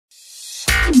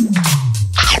I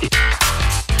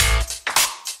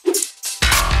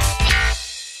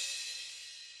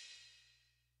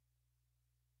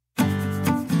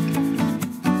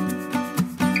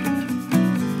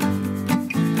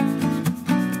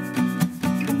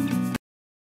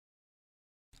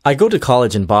go to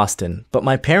college in Boston, but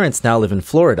my parents now live in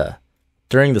Florida.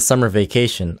 During the summer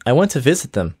vacation, I went to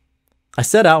visit them. I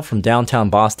set out from downtown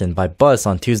Boston by bus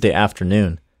on Tuesday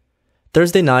afternoon.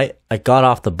 Thursday night, I got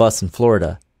off the bus in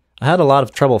Florida. I had a lot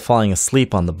of trouble falling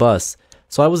asleep on the bus,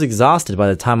 so I was exhausted by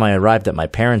the time I arrived at my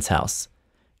parents' house.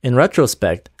 In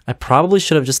retrospect, I probably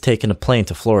should have just taken a plane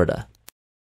to Florida.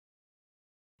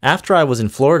 After I was in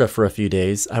Florida for a few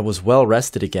days, I was well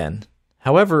rested again.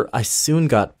 However, I soon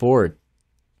got bored.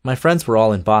 My friends were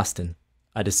all in Boston.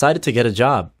 I decided to get a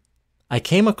job. I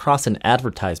came across an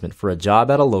advertisement for a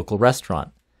job at a local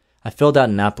restaurant. I filled out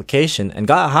an application and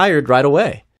got hired right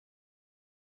away.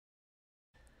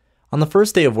 On the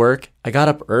first day of work, I got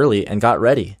up early and got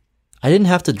ready. I didn't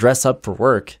have to dress up for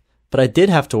work, but I did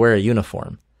have to wear a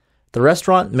uniform. The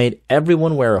restaurant made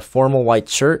everyone wear a formal white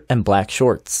shirt and black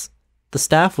shorts. The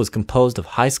staff was composed of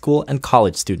high school and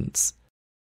college students.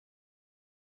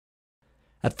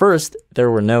 At first, there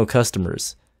were no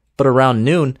customers, but around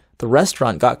noon, the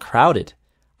restaurant got crowded.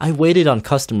 I waited on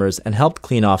customers and helped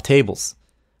clean off tables.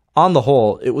 On the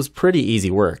whole, it was pretty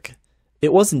easy work.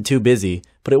 It wasn't too busy,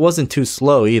 but it wasn't too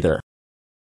slow either.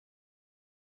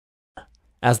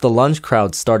 As the lunch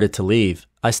crowd started to leave,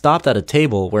 I stopped at a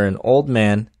table where an old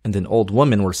man and an old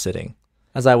woman were sitting.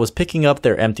 As I was picking up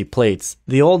their empty plates,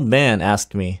 the old man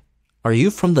asked me, "Are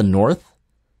you from the north?"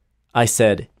 I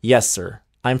said, "Yes, sir.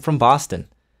 I'm from Boston.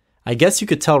 I guess you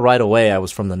could tell right away I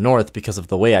was from the north because of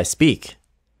the way I speak."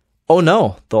 "Oh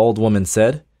no," the old woman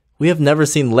said. "We have never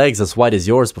seen legs as white as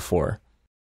yours before."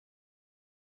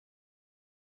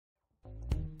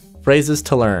 Phrases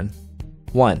to learn.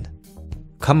 1.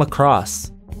 Come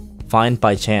across. Find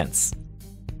by chance.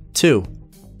 2.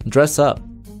 Dress up.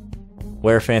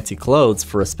 Wear fancy clothes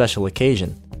for a special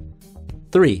occasion.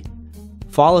 3.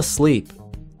 Fall asleep.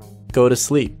 Go to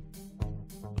sleep.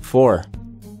 4.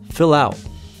 Fill out.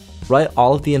 Write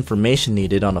all of the information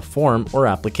needed on a form or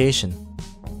application.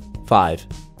 5.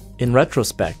 In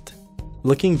retrospect.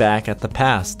 Looking back at the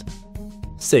past.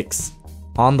 6.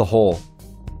 On the whole.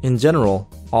 In general,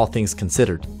 all things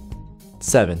considered.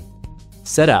 7.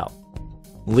 Set out.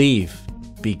 Leave.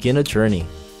 Begin a journey.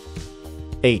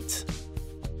 8.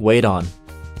 Wait on.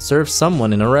 Serve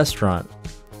someone in a restaurant.